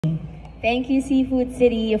Thank you, Seafood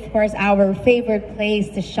City, of course, our favorite place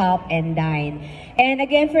to shop and dine. And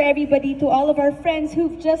again, for everybody, to all of our friends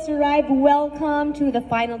who've just arrived, welcome to the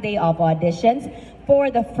final day of auditions for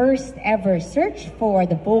the first ever search for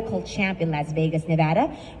the vocal champ in Las Vegas, Nevada,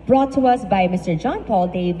 brought to us by Mr. John Paul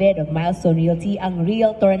David of Milestone Realty, ang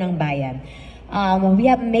Realtor ng Bayan. We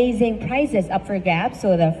have amazing prizes up for grabs.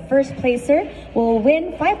 So the first placer will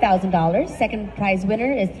win $5,000. Second prize winner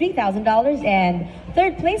is $3,000. And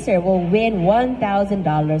third placer will win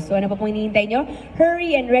 $1,000. So ano pa pong hinihintay nyo?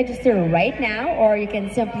 Hurry and register right now, or you can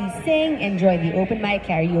simply sing and join the open mic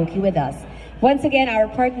karaoke with us. Once again, our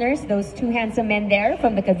partners, those two handsome men there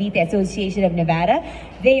from the Cavite Association of Nevada,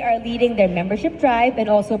 they are leading their membership drive and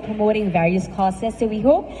also promoting various causes. So we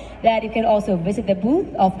hope that you can also visit the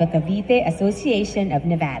booth of the Cavite Association of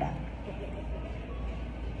Nevada.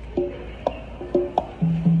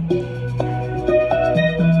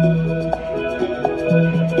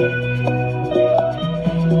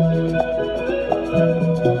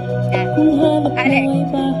 Alex.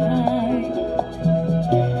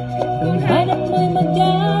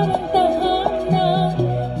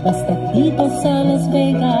 Basta dito sa Las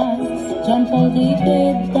Vegas, John Paul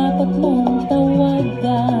David dapat mong